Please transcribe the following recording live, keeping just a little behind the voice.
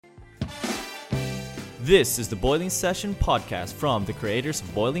This is the Boiling Session podcast from the creators of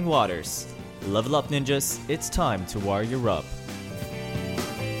Boiling Waters. Level up, ninjas. It's time to warrior up.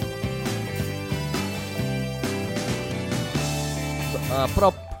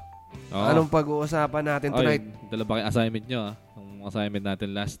 Prop, anong pag-uusapan natin tonight? Dala ba kayo assignment nyo? Ang assignment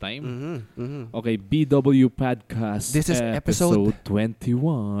natin last time. Okay, BW Podcast. This is episode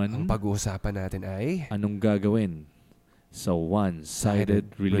 21. Ang pag-uusapan natin ay Anong gagawin sa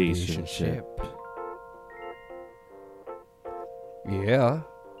one-sided relationship? Yeah.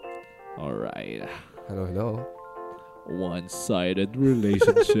 Alright. Hello. One-sided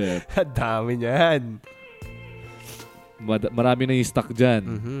relationship. Dami niyan. Marami na yung stock dyan.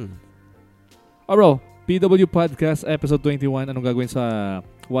 Bro, PW Podcast episode 21. Anong gagawin sa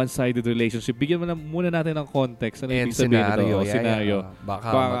one-sided relationship? Bigyan mo na muna natin ng context. Ano yung sabihin nito? Scenario. Baka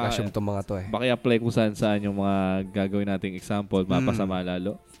mag-assume itong mga to eh. Baka i-apply kung saan yung mga gagawin nating example. Mapasama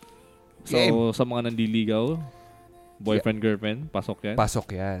lalo. So, sa mga nandiligaw, boyfriend, girlfriend, pasok yan?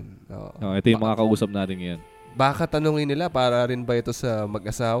 Pasok yan. Ito yung mga kausap natin ngayon. Baka tanungin nila, para rin ba ito sa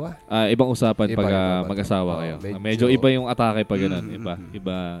mag-asawa? Ibang usapan pag mag-asawa kayo. Medyo iba yung atake pag ganun.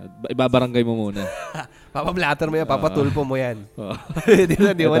 Iba barangay mo muna. Papablatter mo yan, papatulpo mo yan.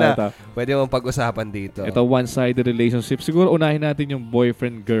 Di mo na. Pwede mong pag-usapan dito. Ito, one-sided relationship. Siguro unahin natin yung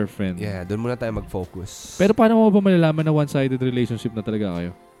boyfriend-girlfriend. Yeah, doon muna tayo mag-focus. Pero paano mo ba malalaman na one-sided relationship na talaga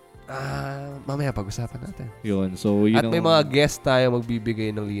kayo? Mamaya pag-usapan natin. Yun. So, at may mga guest tayo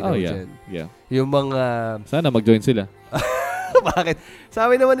magbibigay ng linaw dyan. Yeah. Yung mga... Sana mag-join sila. Bakit?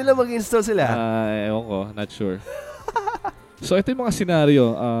 Sabi naman nila mag-install sila. Ewan ko. Not sure. So, ito yung mga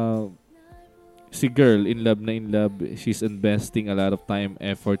scenario. Si girl, in love. She's investing a lot of time,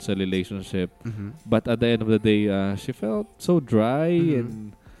 effort sa relationship. But at the end of the day, she felt so dry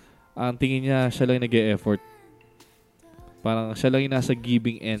and ang tingin niya, siya lang nag-e-effort. Parang siya lang yung nasa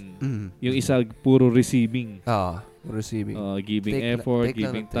giving end. Yung isa, puro receiving. Receiving. Giving effort,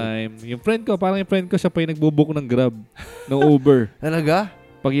 giving time. Yung friend ko siya pa yung nagbubook ng Grab, ng Uber. Talaga?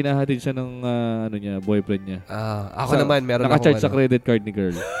 Pag hinahatid siya ng boyfriend niya. Ako naman, meron ako. Naka-charge sa credit card ni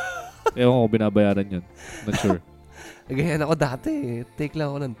girl. Ewan ko, binabayaran yun. Not sure. Ganyan ako dati. Take lang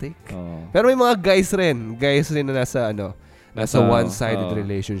ako ng take. Pero may mga guys rin. na nasa one-sided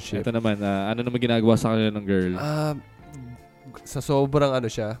relationship. Ito naman, ano naman ginagawa sa kanila ng girl? Sa sobrang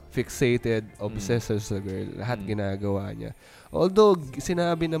fixated, obsessed sa girl, lahat ginagawa niya. Although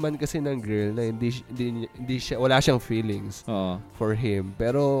sinabi naman kasi ng girl na hindi siya, wala siyang feelings for him,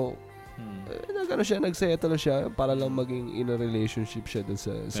 pero nagsettle siya para lang maging in a relationship siya dun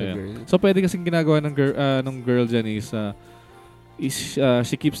sa girl. So pwede kasing ginagawa ng girl dyan is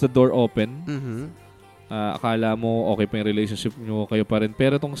she keeps the door open. Akala mo okay pa yung relationship nyo, kayo pa rin.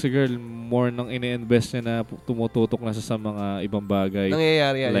 Pero itong si girl, more nang ini-invest niya na tumututok na sa mga ibang bagay.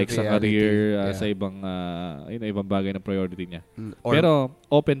 Nangyayari yan. Like sa career, sa ibang bagay na priority niya. Pero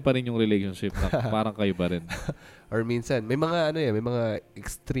open pa rin yung relationship na parang kayo pa rin. Or minsan, may mga may mga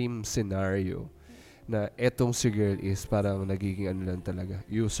extreme scenario na etong si girl is parang nagiging lang talaga.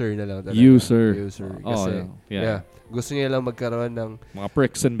 User na lang talaga. User. Kasi, gusto niya lang magkaroon ng mga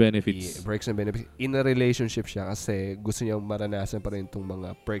perks and benefits. In a relationship siya kasi gusto niya maranasan pa rin itong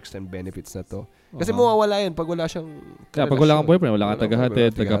mga perks and benefits na to. Kasi mawawala yun pag wala siyang pag wala kang boyfriend, wala kang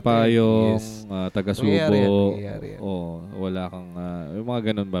tagahatid, tagapayong, taga-subo. Wala kang, yung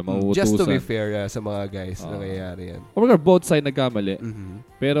mga ganun ba, mauutusan. Just to be fair sa mga guys, nangyayari yan. Both side nagkamali.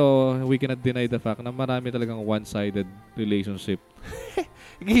 Pero we cannot deny the fact na marami talagang one-sided relationship.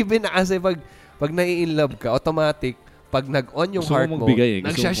 Given na kasi pag nai-in-love ka, automatic, pag nag-on yung heart mo,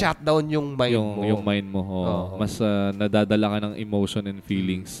 nagsha-shutdown yung mind mo. Yung mind mo. Mas nadadala ka ng emotion and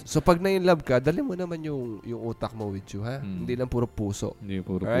feelings. So pag na-in-love ka, dali mo naman yung utak mo with you, ha? Hindi lang puro puso. Hindi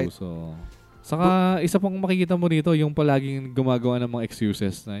puro puso. Saka, isa pang makikita mo dito, yung palaging gumagawa ng mga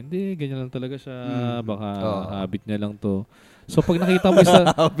excuses na, hindi, ganyan lang talaga siya. Baka habit niya lang to. So pag nakita mo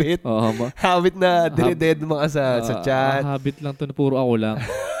isa... habit na dinided mo ka sa chat. Habit lang to na puro ako lang.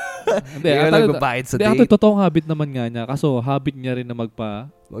 Hindi nagbabayad sa date. Totoong habit naman nga niya. Kaso habit niya rin na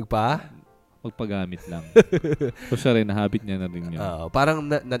magpagamit lang. So siya rin, habit niya na rin yun. Parang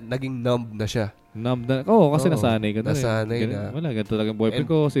naging numb na siya. Kasi nasanay ka na. Nasanay na. Wala, ganito talagang boyfriend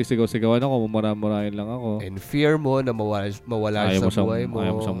ko. Sisigaw-sigawan ako, mumura-murahin lang ako. And fear mo na mawala sa buhay mo.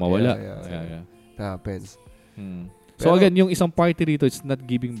 Ayaw mo siyang mawala. That happens. So again, yung isang party dito, it's not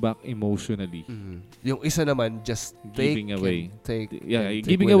giving back emotionally. Yung isa naman, just giving away.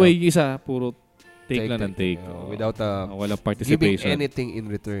 Giving away, isa, puro take lang ng take. Without walang participation. Giving anything in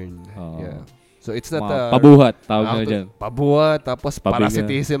return. So it's not pabuhat, tawag nila dyan. Pabuhat, tapos Pabigat.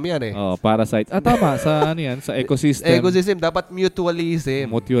 parasitism yan eh. Parasite. Tama, sa ano yan, sa ecosystem. Ecosystem, dapat mutualism.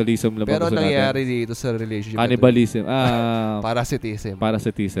 Mutualism lang. Pero nangyayari dito sa relationship. Cannibalism. Parasitism.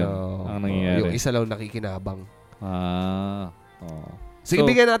 Parasitism ang nangyayari. Yung isa lang nakikinabang. Sige, So,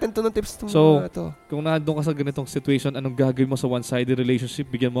 bigyan natin to ng tips. So, to. Kung nandun ka sa ganitong situation, anong gagawin mo sa one-sided relationship?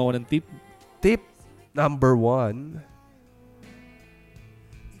 Bigyan mo ako ng tip. Tip number 1.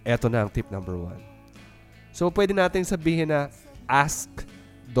 Eto na ang tip number 1. So, pwede natin sabihin na ask,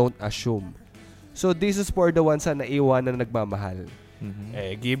 don't assume. So, this is for the ones na naiwan na nagmamahal.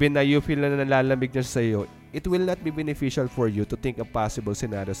 Given na you feel na nalalamig niya sa iyo, it will not be beneficial for you to think of possible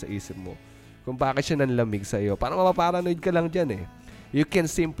scenario sa isip mo. Kung bakit siya nanlamig sa iyo. Parang mapaparanoid ka lang dyan eh. You can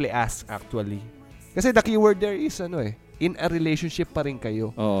simply ask actually. Kasi the keyword there is in a relationship pa rin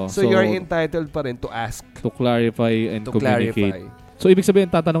kayo. So you're entitled pa rin to ask. To clarify and communicate. So, ibig sabihin,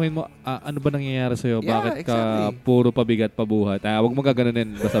 tatanungin mo, ano ba nangyayari sa'yo? Yeah, Bakit ka exactly. puro pabigat, pabuhat? Huwag mo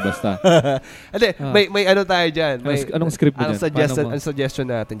gaganunin basta-basta. Hindi, may ano tayo dyan. Anong script mo dyan? Ang suggestion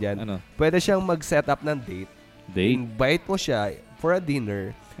natin dyan. Pwede siyang mag-set up ng date. Invite mo siya for a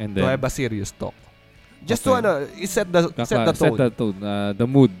dinner and to then, have a serious talk. Just to set the tone. Set the tone, the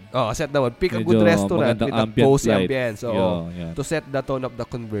mood. Set the mood. Pick a Medyo good restaurant with a cozy light. ambience. To set the tone of the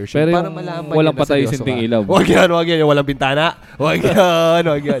conversion. Pero para yung malaman walang na patay seryoso sinting ka. ilaw. Wag yan. Walang bintana. Wag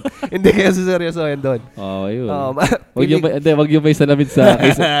yan. Hindi kayo seryoso yan doon. Yun. Wag yung may salamin sa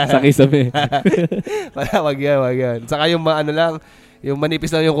kisame. Wag yan. Saka yung yung manipis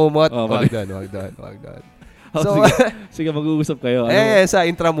lang yung kumot. Wag doon. So, sige, mag-uusap kayo. Sa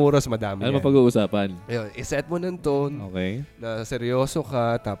intramuros, madami ano pag-uusapan? I-set mo ng tone na seryoso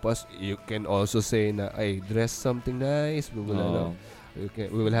ka, tapos you can also say na, dress something nice, we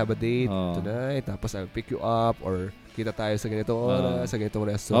will have a date tonight, tapos I'll pick you up, or kita tayo sa ganitong oras, sa ganitong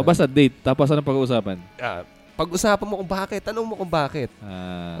restaurant. Basta date, tapos ano pag-uusapan? Pag-usapan mo kung bakit, tanong mo kung bakit.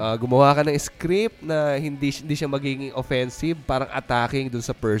 Gumawa ka ng script na hindi siya magiging offensive, parang attacking dun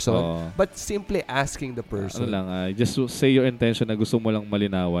sa person, but simply asking the person. Just say your intention na gusto mo lang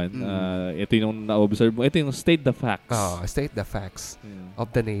malinawan. Ito yung na-observe mo. Ito yung state the facts. State the facts of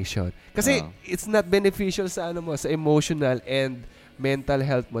the nation. Kasi it's not beneficial sa sa emotional and mental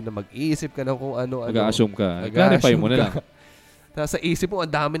health mo na mag-iisip ka na kung ano. Mag-assume ka. Clarify mo na lang. Sa isip mo,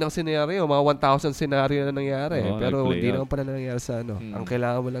 ang dami ng senaryo. Mga 1,000 senaryo na nangyari. Pero hindi naman pala nangyari sa Ang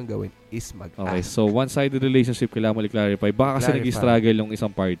kailangan mo lang gawin is mag-ask. Okay, so one-sided relationship, kailangan mo i-clarify. Baka kasi nag-struggle yung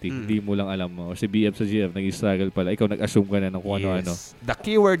isang party. Hindi mo lang alam mo. Or si BF sa GF, nag-struggle pala. Ikaw nag-assume ka na ng kung ano-ano. The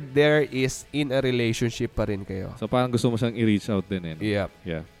keyword there is in a relationship pa rin kayo. So parang gusto mo siyang i-reach out din. Yep.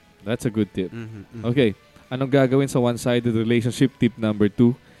 Yeah. That's a good tip. Okay. Anong gagawin sa one-sided relationship? Tip number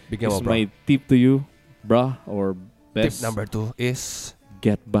 2 Bigyan is mo, bro. my tip to you, brah, or best. Tip number 2 is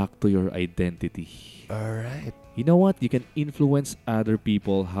get back to your identity. Alright. You know what? You can influence other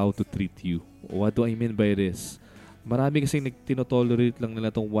people how to treat you. What do I mean by this? Marami kasing tinotolerate lang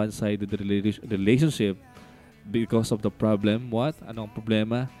nila tong one-sided relationship because of the problem. What? Anong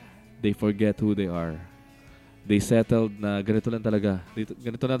problema? They forget who they are. They settled na ganito lang talaga.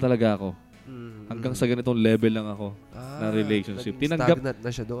 Ganito lang talaga ako. Hanggang sa ganitong level lang ako na relationship. Tinanggap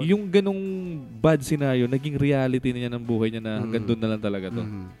na siya doon. Yung ganong bad scenario, naging reality niya ng buhay niya na hanggang doon na lang talaga to.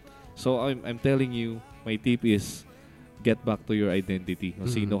 So I'm telling you, my tip is get back to your identity. Kung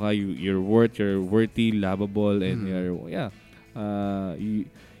sino ka, you're worthy, lovable, and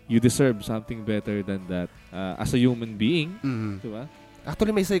you deserve something better than that as a human being. Diba?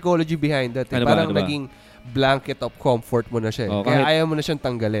 Actually, may psychology behind that. Parang naging blanket of comfort mo na siya. Kaya ayaw mo na siyang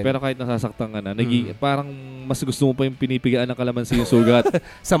tanggalin. Pero kahit nasasaktan ka na, parang mas gusto mo pa yung pinipigaan ng kalamansi yung sugat.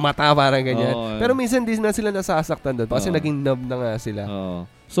 Sa mata, parang ganyan. Pero minsan di na sila nasasaktan doon kasi naging numb na nga sila.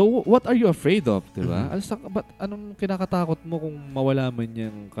 So, what are you afraid of? Diba? Anong kinakatakot mo kung mawala man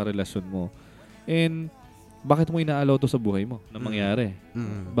yung karelasyon mo? And bakit mo inaalaw to sa buhay mo na mangyari?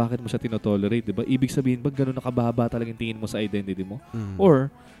 Bakit mo siya tinotolerate? Diba? Ibig sabihin ba gano'n nakababa talagang tingin mo sa identity mo? Or,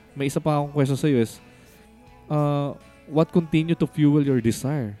 may isa pa akong question sa'yo is, what continue to fuel your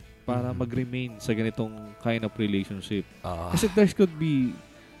desire para mag-remain sa ganitong kind of relationship? Kasi there could be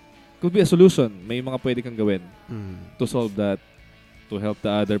a solution. May mga pwede kang gawin to solve that, to help the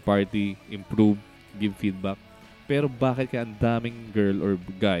other party improve, give feedback. Pero bakit kaya ang daming girl or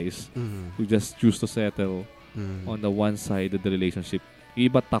guys who just choose to settle on the one side of the relationship?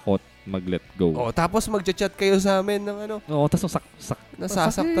 Iba takot mag-let go. Tapos mag-chat kayo sa amin ng tapos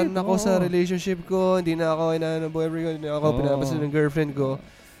nasasaktan ako sa relationship ko, hindi na ako boyfriend ko, hindi na ako pinapasin ng girlfriend ko.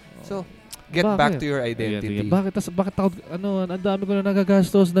 So, get back to your identity. Bakit ako, ang dami ko na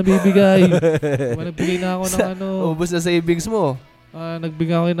nagagastos, nabibigay. Nagbigay na ako ng Ubus na savings mo.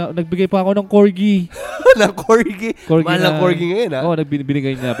 Nagbigay pa ako ng corgi. ng corgi. Mahal ng corgi ngayon, ha? Oo,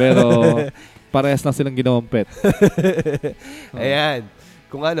 binigay niya. Pero parehas lang silang ginawang pet. Ayan.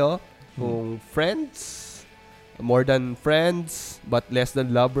 Kung friends, more than friends, but less than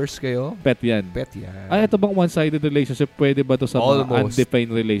lovers kayo, pet yan. Ito bang one-sided relationship? Pwede ba to sa mga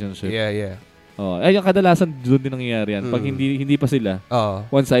undefined relationship? Yeah. Yung kadalasan doon din nangyayari yan. Pag hindi pa sila,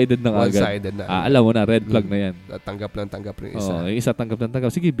 one-sided na agad. One-sided na. Alam mo na, red flag na yan. Tanggap yung isa. Yung isa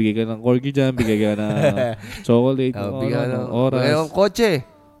tanggap. Sige, bigay ka ng corgi dyan, bigay ka ng chocolate, bigay ng oras. Bigay ng kotse.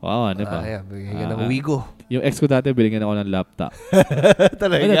 Wow, ano ba? Bigay ka ng Wigo. Yung ex ko dati, bilhin ako ng laptop.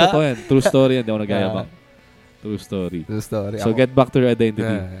 Talaga? Totoo yan. True story yan. Di ako nagayabang. True story. So, get back to your identity.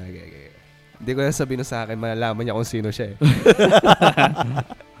 Okay. Hindi ko na sabihin sa akin, malalaman niya kung sino siya eh.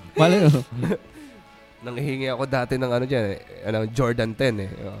 Mali no? Nanghihingi ako dati ng Jordan 10 eh.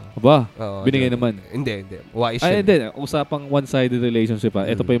 Aba, binigay naman. Hindi. Wise hindi. Usapang one-sided relationship ha.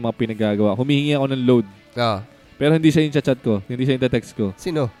 Ito pa yung mga pinagagawa. Humihingi ako ng load. Pero hindi siya yung chat ko. Hindi siya yung text ko.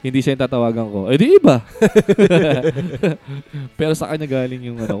 Sino? Hindi siya yung tatawagan ko. Di iba. Pero sa kanya galing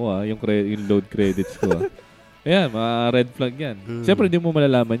yung yung load credits ko. Ayan, mga red flag yan. Siyempre, hindi mo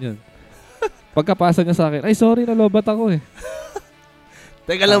malalaman yan. Pagkapasa niya sa akin, ay sorry, nalobat ako eh.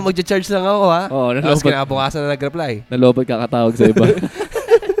 Teka lang, mag-charge lang ako ha. Oo, tapos kinabukasan na nag-reply. Nalobat kakatawag sa iba.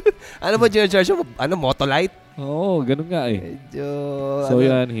 Ano ba charge mo? Motolite? Oo, ganun nga eh. Medyo, so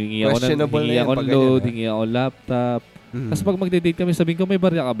yan, hingi ako ng load, hingi ako ng laptop. Tapos pag magde-date kami, sabihin ko, may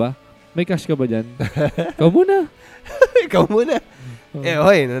barya ka ba? May cash ka ba dyan? Ikaw muna.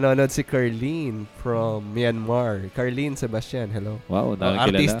 Hoy, nanonood si Carlene from Myanmar. Carlene Sebastian, hello. Wow, kilala.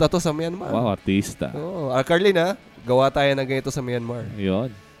 Artista to sa Myanmar. Wow, artista. Carlene ha, gawa tayo ng ganito sa Myanmar.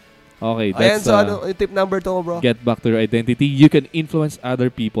 Yun. Okay, that's yung tip number 2, bro. Get back to your identity. You can influence other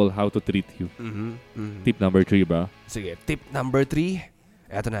people how to treat you. Tip number 3, bro. Sige, tip number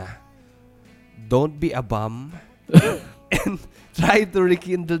 3. Eto na. Don't be a bum and try to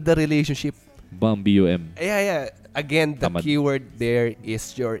rekindle the relationship. Bum, B-U-M. Yeah. Again, the keyword there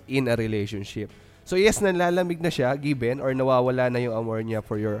is you're in a relationship. So yes, nanlalamig na siya, given, or nawawala na yung amor niya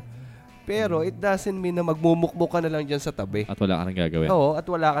for your... Pero it doesn't mean na magmumukmuk ka na lang dyan sa tabi. At wala ka nang gagawin. Oo, at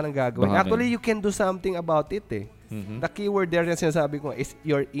wala ka nang gagawin. Bakit? Actually, you can do something about it eh. The keyword there na sinasabi ko is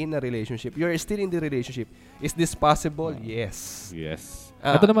you're in a relationship. You're still in the relationship. Is this possible? Yes.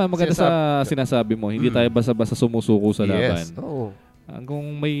 Ito naman, maganda sa sinasabi mo, hindi tayo basta-basta sumusuko sa laban. Yes. Oo.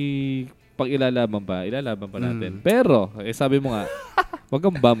 Kung may pag ilalaban pa natin. Pero, sabi mo nga, wag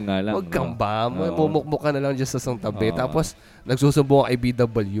kang bum nga lang. Wag kang bum. Mumukmuk ka na lang dyan sa isang tabi. Tapos, nagsusumbong ka kay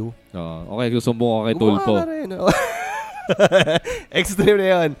BW. Okay, nagsusumbong ka kay Tulpo. Gumawa ka rin. Extreme na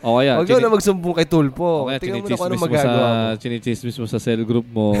yun. Wag na magsumbong kay Tulpo. Tingnan mo na kung anong magagawa mo. Chinichismis mo sa cell group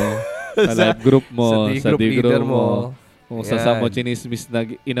mo, sa live group mo, sa D group mo. Kung sa mo chinismis na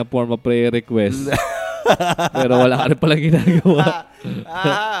in-form a prayer request. Pero wala ka rin palang ginagawa.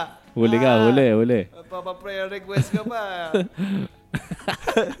 Huli. Papa-prayer request ka pa.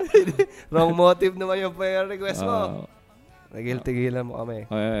 Wrong motive naman yung prayer request mo. Nagil-tigilan mo kami.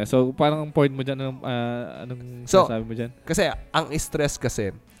 So, parang ang point mo dyan, anong sabi mo dyan? Kasi, ang stress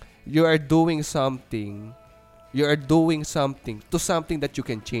kasi, you are doing something to something that you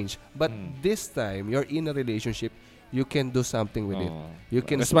can change. But this time, you're in a relationship, you can do something with it. You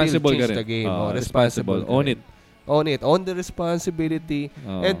can still change the game. Responsible. Own it. Own the responsibility.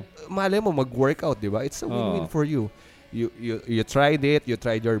 And malay mo, mag-workout, di ba? It's a win-win for you. You tried it. You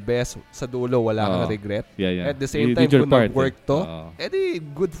tried your best. Sa dulo, wala kang regret. At the same time, kung nag-work to, edi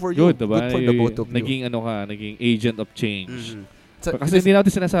good for you. Good, diba? Good for the both of you. Naging agent of change. Kasi hindi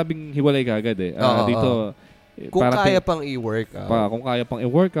natin sinasabing hiwalay ka agad eh. Dito, kung kaya pang i-workout. Kung kaya pang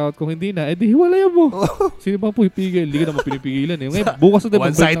i-workout. Kung hindi na, edi hiwalayan mo. Sino ba po ipigil? Hindi ka naman pinipigilan eh. Ngayon, bukas na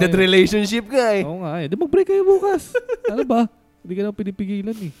one-sided relationship nga eh. Oo nga eh. Di mag-break kayo bukas. Ano ba? Hindi ka naman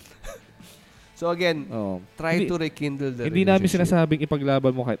pinipigilan eh. So again, try to rekindle the hindi namin sinasabing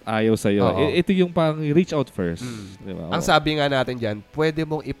ipaglaban mo kahit ayaw sa'yo. Ito yung parang reach out first. Diba? Ang sabi nga natin dyan, pwede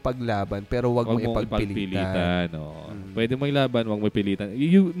mong ipaglaban pero wag mong ipagpilitan. Pwede mong ilaban, wag mong ipilitan.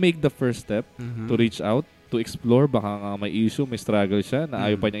 You make the first step to reach out, to explore. Baka nga may issue, may struggle siya na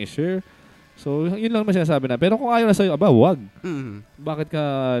ayaw pa niyang i-share. So, yun lang naman sinasabi na. Pero kung ayaw na sa'yo, wag. Bakit ka,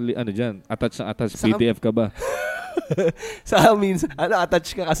 dyan, attach PDF ka ba? Sa amin,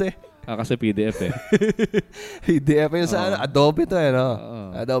 attach ka kasi? Kasi PDF eh. PDF yung sa Adobe to eh, no?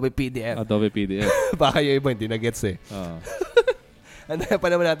 Adobe PDF. Baka yung iba hindi na-gets eh. Ano pa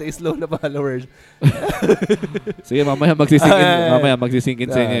naman natin, slow na followers. Sige, mamaya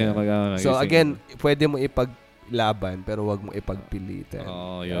magsisingkin sa inyo. So again, pwede mo ipaglaban pero wag mo ipagpilitan.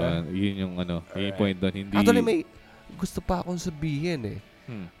 Yun yung yun yung point doon. Hindi... Actually, gusto pa akong sabihin eh.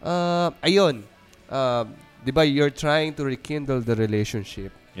 Ayun. Di ba, you're trying to rekindle the relationship.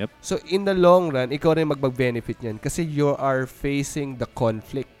 Yep. So, in the long run, ikaw rin magbag-benefit niyan kasi you are facing the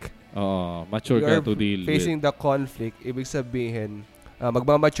conflict. Mature ka to deal facing with. the conflict. Ibig sabihin,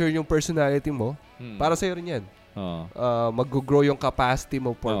 magmamature yung personality mo. Para sa'yo rin yan. Mag-grow yung capacity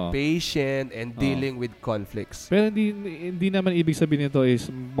mo for patient and dealing with conflicts. Pero hindi naman ibig sabihin nito is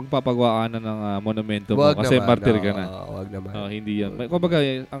magpapagawa ka na ng monumento mo wag kasi naman, martyr ka na. Wag naman. Hindi yan. Kumbaga,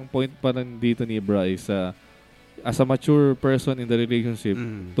 ang point pa rin dito ni Bra is as a mature person in the relationship,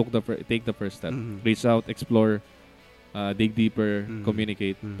 take the first step. Reach out, explore, dig deeper,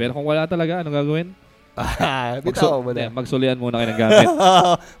 communicate. Pero kung wala talaga, anong gagawin? Bitaw mo na. Magsulian muna kayo ng gamit.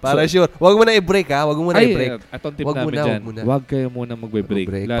 Para sure. Wag mo na i-break ha. Wag mo na i-break. Atong tip namin dyan. Wag kayo muna magbe-break.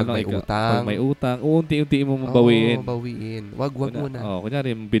 Lalo pag may utang. Unti-unti mo mabawiin. Bawiin. Wag muna.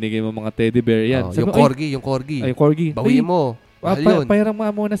 Kunyari, binigay mo mga teddy bear. Yan. Yung corgi. Ay, corgi. Bawiin mo. Pairam nga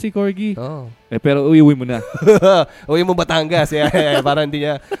muna si Corgi. Pero uwi mo na. Uwi mo Batangas. Para hindi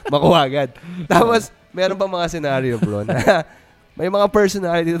niya makuha agad. Tapos, meron pa mga scenario, bro, na may mga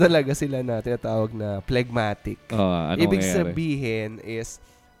personality talaga sila na tinatawag na phlegmatic. Ibig sabihin is,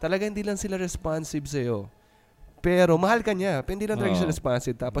 talaga hindi lang sila responsive sa'yo. Pero mahal ka niya. Pero hindi lang talaga siya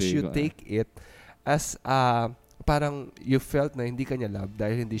responsive. Tapos you take it as parang you felt na hindi ka niya love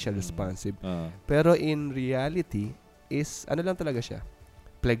dahil hindi siya responsive. Pero in reality, is ano lang talaga siya.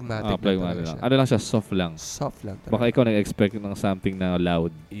 Phlegmatic lang talaga siya. Ano lang siya, soft lang. Soft lang talaga. Baka ikaw nag-expect ng something na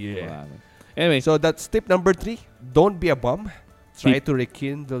loud. Yeah. Anyway. So that's tip number 3. Don't be a bum. Try to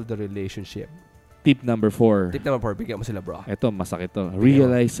rekindle the relationship. Tip number 4. Tip number 4. Bigyan mo sila, bro. Ito, masakit to.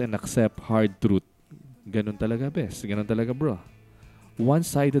 Realize and accept hard truth. Ganun talaga, best. Ganun talaga, bro.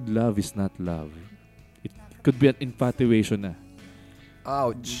 One-sided love is not love. It could be an infatuation na.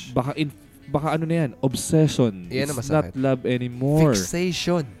 Ouch. Baka ano na yan, obsession. It's not love anymore.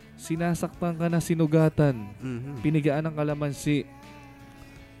 Fixation. Sinasaktan ka na, sinugatan. Pinigaan ng kalamansi.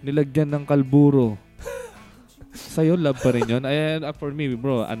 Nilagyan ng kalburo. Sa'yo, love pa rin yun. For me,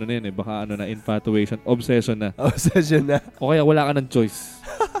 bro, ano na yun baka ano na, infatuation, obsession na. Obsession na. O kaya wala ka ng choice.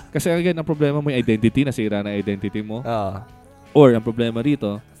 Kasi again, ang problema mo yung identity, nasira na identity mo. Or, ang problema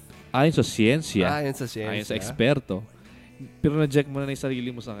rito, ayon sa siyensya, ayon sa eksperto, pero na-check mo na yung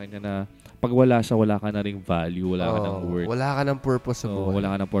sarili mo sa kanya na pag wala siya, wala ka na ring value, wala ka ng worth. Wala ka ng purpose sa buhay. Wala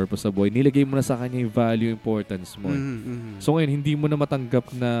ka ng purpose sa buhay. Nilagay mo na sa kanya yung value, importance mo. So ngayon, hindi mo na matanggap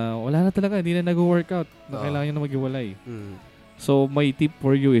na wala na talaga, hindi na nag-workout, na kailangan nyo na maghiwalay. So my tip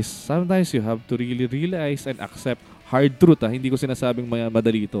for you is, sometimes you have to really realize and accept hard truth. Hindi ko sinasabing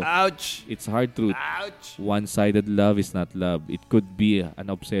madali ito. Ouch! It's hard truth. Ouch! One-sided love is not love. It could be an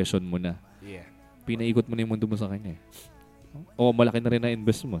obsession mo na. Yeah. Pinaikot mo na yung mundo mo sa kanya. O malaki na rin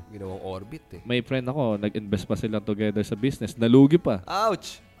na-invest mo. Ginawang orbit May friend ako, nag-invest pa sila together sa business. Nalugi pa.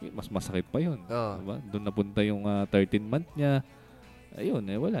 Ouch! Mas masakit pa yun. Diba? Doon napunta yung 13 month niya. Ayun,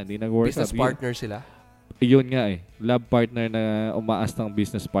 wala. Hindi nag-work. Business partner sila? Yun nga Love partner na umaas ng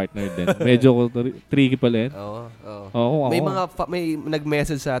business partner din. Medyo tricky pala yun. May mga may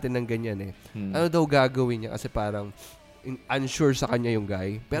nag-message sa atin ng ganyan Ano daw gagawin niya? Kasi parang unsure sa kanya yung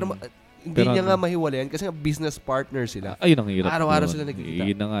guy. Pero hindi niya nga mahiwalayan kasi nga business partner sila. Ayun ang hirap. Araw-araw sila nagkikita.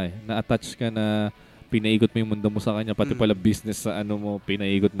 Yun na nga Na-attach ka na pinaikot mo yung mundo mo sa kanya. Pati pala business sa ano mo,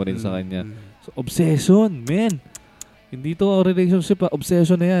 pinaikot mo rin sa kanya. So, obsession, man. Hindi to relationship,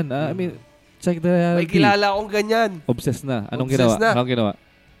 obsession na yan. I mean, check the reality. May kilala akong ganyan. Obsessed na. Anong Obsessed ginawa? Anong ginawa?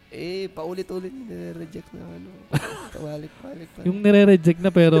 Paulit-ulit nire-reject na Palik-palik. Yung nire-reject na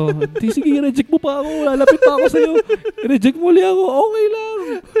pero, sige, reject mo pa ako. Lalapit pa ako sa'yo. Reject mo ulit ako. Okay lang.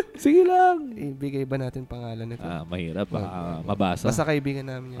 Sige lang. Ibigay ba natin pangalan nito? Mahirap. Mabasa. Basta kaibigan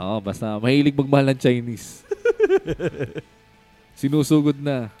namin yan. Oo, basta mahilig magmahal ng Chinese. Sinusugod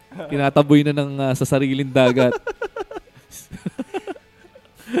na. Tinataboy na ng sa sariling dagat.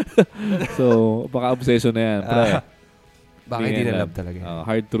 So, baka obsession na yan. Baka hindi na love talaga.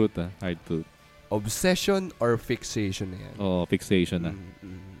 Hard truth Hard truth. Obsession or fixation na yan? Fixation na.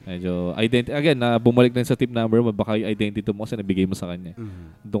 Medyo, again, bumalik na sa tip number mo, baka yung identity mo kasi nabigay mo sa kanya.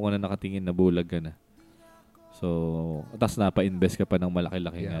 Doon ka na nakatingin, nabulag ka na. So, tapos napa-invest ka pa ng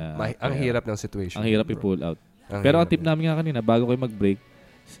malaki-laki na. Ang hirap ng situation. Ang hirap i-pull out. Pero ang tip namin nga kanina, bago kayo mag-break,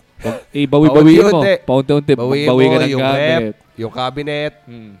 bawi-bawiin mo. Paunti-unti, bawi ka ng gamit. Yung cabinet.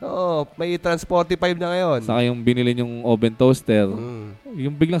 May Trans-45 na ngayon. Saka yung binili yung oven toaster.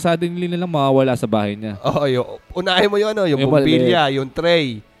 Yung biglang suddenly na lang mawawala sa bahay niya. Unahin mo yung yung bombilya, yung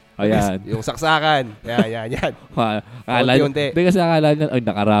tray. Ayan. Yung saksakan. Yan. Unti-unti. Hindi kasi akala niya,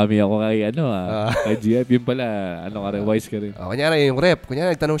 nakarami ako kay kay GF. Yun pala, wise ka rin. Kunyari yung rep.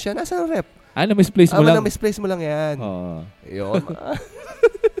 Kunyari nagtanong siya, nasaan ang rep? Na-misplace mo lang. Na-misplace mo lang yan. Oo. Yun.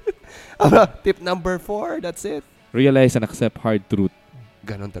 Tip number 4, that's it. Realize and accept hard truth.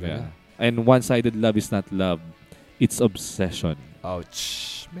 Ganon talaga. And one-sided love is not love. It's obsession.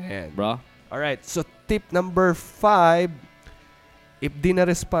 Ouch, man. Bro? Alright, so tip number 5, if di na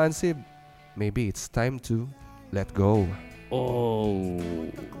responsive, maybe it's time to let go. Oh.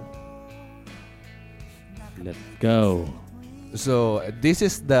 Let go. So, this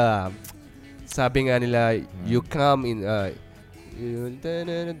is the, sabi nga nila, you come in,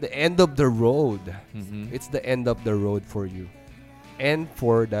 the end of the road. Mm-hmm. It's the end of the road for you. And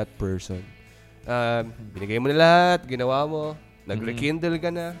for that person. Binigay mo na lahat, ginawa mo, nag-rekindle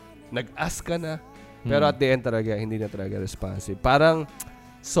ka na, nag-ask ka na, pero at the end talaga, hindi na talaga responsive. Parang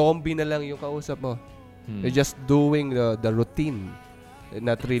zombie na lang yung kausap mo. You're just doing the routine,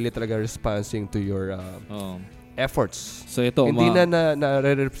 not really talaga responding to your efforts. So ito, hindi na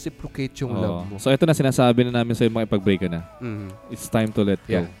reciprocate yung love mo. So ito na sinasabi na namin sa'yo makipag-break ka na. It's time to let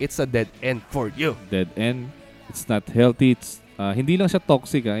go. Yeah, it's a dead end for you. Dead end. It's not healthy. It's hindi lang siya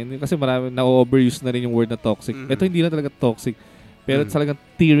toxic. Hindi, kasi marami na-overuse na rin yung word na toxic. Ito hindi lang talaga toxic. Pero it's talagang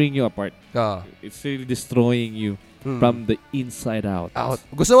tearing you apart. It's really destroying you from the inside out.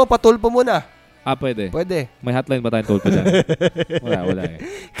 Gusto mo patulpo muna? Pwede. Pwede. May hotline ba tayong tulpo dyan? Wala eh.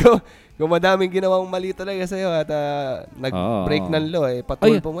 Kung madaming ginawang mali talaga sa'yo at nag-break ng law,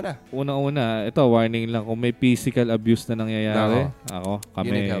 patulpo muna. Unang-una, ito, warning lang. Kung may physical abuse na nangyayari,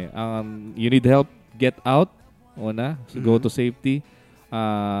 kami, you need help, get out. Go to safety.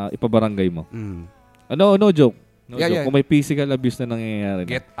 Ipabarangay mo. No joke. Joke. Kung may physical abuse na nangyayari,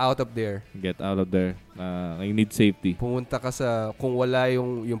 get out of there. Get out of there. You need safety. Pumunta ka sa, kung wala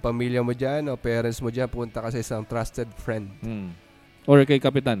yung pamilya mo dyan o parents mo dyan, pumunta ka sa isang trusted friend. Or kay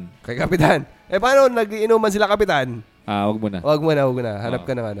kapitan. Paano nag-iinuman sila, kapitan? Wag mo na. Hanap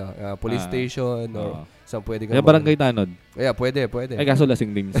ka ng police station or saan pwede ka. Barangay Tanod. Pwede. Ay, kaso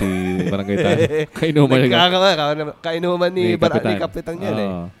lasing din si Barangay Tanod. Kainuman ni kapitan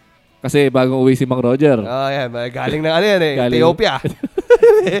yan Kasi bagong uwi si Mang Roger. Galing na Ethiopia.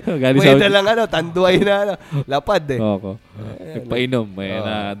 Pwede lang tanduay na lapad Nagpainom.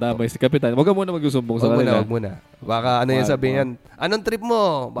 Nadamay si kapitan. Wag ka muna magsusumbong sa kanila. Wag muna. Baka yan sabihin yan. Anong trip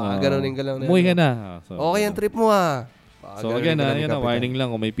mo? Baka ganunin ka lang. Umuwi ka na. Okay ang trip mo So again, warning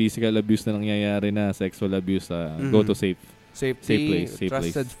lang kung may physical abuse na nangyayari na, sexual abuse, go to safe place.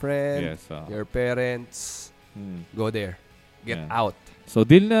 Trusted friend, your parents, go there. Get out. So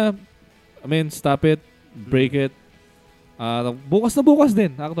deal na. Stop it, break it. Bukas na bukas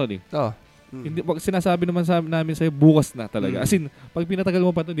din, actually. Hindi, sinasabi naman namin sa'yo, bukas na talaga. As in, pag pinatagal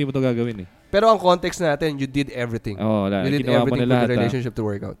mo pa ito, hindi mo ito gagawin Pero ang context natin, you did everything. You did everything for the relationship to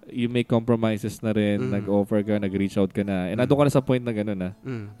work out. You make compromises na rin, nag-offer ka, nag-reach out ka na. And ando ka na sa point na gano'n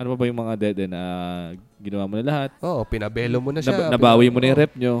Ano ba yung mga dead end? Ginawa mo na lahat. Pinabelo mo na siya. Nabawi mo na yung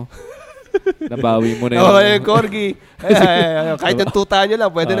rep nyo. Nabawi mo na yung corgi. Kahit yung tuta nyo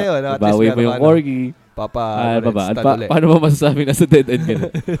lang, pwede na yun. Nabawi mo yung corgi. Paano mo masasabi na sa dead end ka na?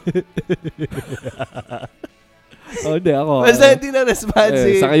 Hindi ako. Basta hindi na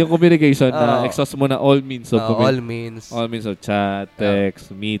responsive. Saka yung communication na exhaust mo na all means of all means of chat,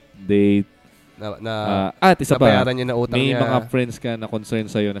 text, meet, date. At isa pa, may mga friends ka na concern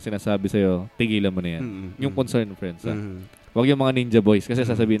sa'yo na sinasabi sa'yo, tigilan mo na yan. Yung concern friends. Huwag yung mga ninja boys kasi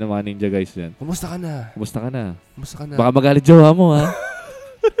sasabihin ng mga ninja guys yan. Kumusta ka na? Baka magalit jowa mo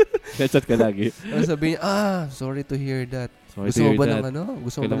chat ka lagi. Sabihin sorry to hear that. Gusto mo ba ng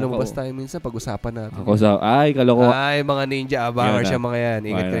Gusto mo ba lumabas tayo minsan pag-usapan natin? Kaloko. Mga ninja, abangar siya mga yan.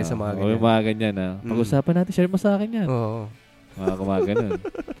 Ingat kayo sa mga ganyan. Mga ganyan Pag-usapan natin, share mo sa akin yan. Mga ganun.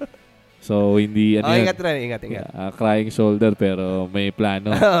 So, hindi ingat. Crying shoulder pero may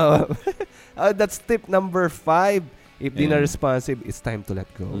plano. That's tip number 5. If di na responsive, it's time to let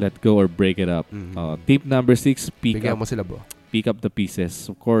go. Let go or break it up. Tip number 6, Bigyan mo sila, bro. Pick up the pieces.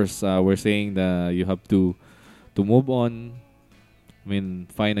 Of course, we're saying that you have to move on.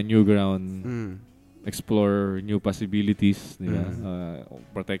 Find a new ground. Explore new possibilities.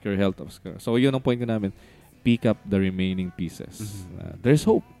 Protect your health. So, yun ang point ko namin. Pick up the remaining pieces. There's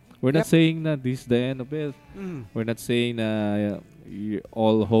hope. We're not saying that this is the end of it. We're not saying na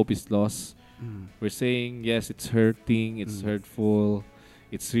all hope is lost. We're saying, yes, it's hurting, it's hurtful,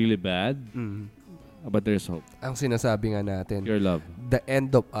 it's really bad, but there's hope. Ang sinasabi nga natin, your love. The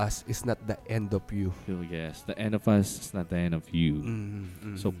end of us is not the end of you. Yes, the end of us is not the end of you.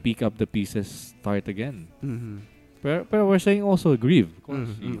 So pick up the pieces, start again. Pero we're saying also grieve. Of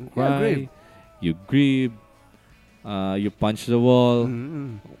course, you cry, you grieve, You punch the wall.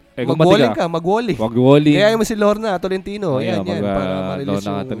 Mag-walling ka, mag-walling. Mag-walling. Kaya mo si Lorna Tolentino. Yan. Para marilis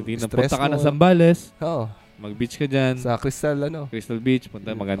yung stress punta ka mo. na Zambales. Oo. Mag-beach ka dyan. Sa Crystal Beach.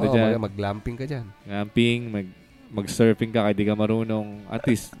 Punta, maganda dyan. Mag-glamping ka dyan. Glamping, mag-surfing ka kahit di ka marunong. At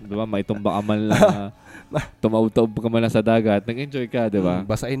least, di ba, may tumba ka man lang. Tumaw-taob ka man lang sa dagat. Nag-enjoy ka, di ba?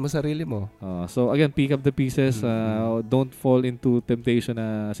 Basain mo sarili mo. So, again, pick up the pieces. Don't fall into temptation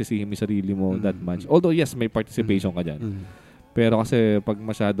na sisihin mo yung sarili mo that much. Although, yes, may participation ka dyan. Pero kasi, pag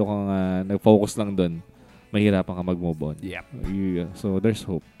masyado kang nag-focus lang dun, mahirapan ka mag-move on. Yep. So, there's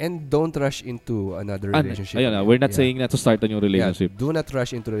hope. And don't rush into another relationship. We're not saying na to start a new relationship. Do not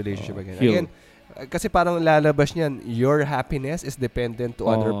rush into a relationship again. Again, kasi parang lalabas niyan, your happiness is dependent to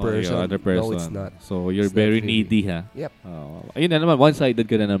other person. No, it's not. So, you're very needy, ha? Yep. Ayun na naman, one-sided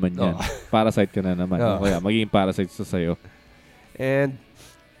ka na naman yan. Parasite ka na naman. Kaya, magiging parasite sa sayo. And,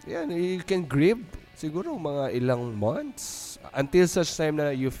 you can grieve siguro mga ilang months until such time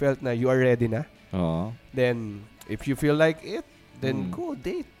na you felt na you are ready na. Then, if you feel like it, then go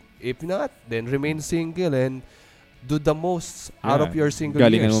date. If not, then remain single and do the most out of your single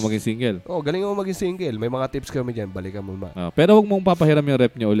galingan years. Mo maging single. Galingan mo maging single. May mga tips kami dyan. Balikan mo ma. Pero wag mong papahiram yung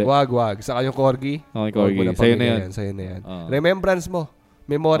rep niya ulit. Wag. Saka yung corgi. Okay, corgi. Sa'yo na yan. Remembrance mo.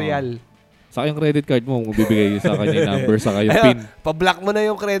 Memorial. Saka yung credit card mo, bibigay sa kanya yung number, saka yung pin. Pa-block mo na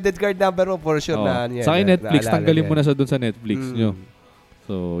yung credit card number mo for sure na yan. Saka yung Netflix, tanggalin mo na sa dun sa Netflix nyo.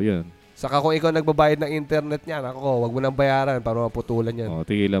 So, yun. Saka kung ikaw nagbabayad ng internet niyan, wag mo nang bayaran para maputulan yan.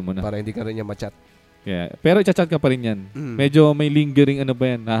 Tigilan mo na. Para hindi ka rin niya ma-chat. Yeah. Pero i-chat ka pa rin yan. Medyo may lingering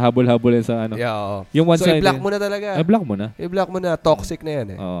yan. Hahabol-habol yan sa Yung one so, side. i-block mo na talaga. I-block mo na. I-block mo na. Toxic na yan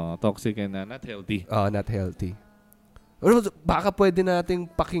eh. Toxic and not healthy. Not healthy. Baka pwede nating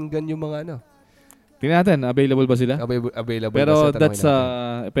pakinggan yung mga Tingnan natin, available ba sila? Available pero ba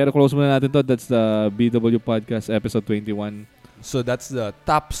sila? Pero close muna natin to. That's the BW Podcast episode 21. So that's the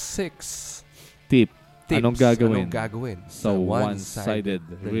top 6 tips. Anong gagawin sa one-sided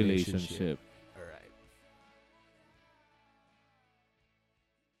relationship.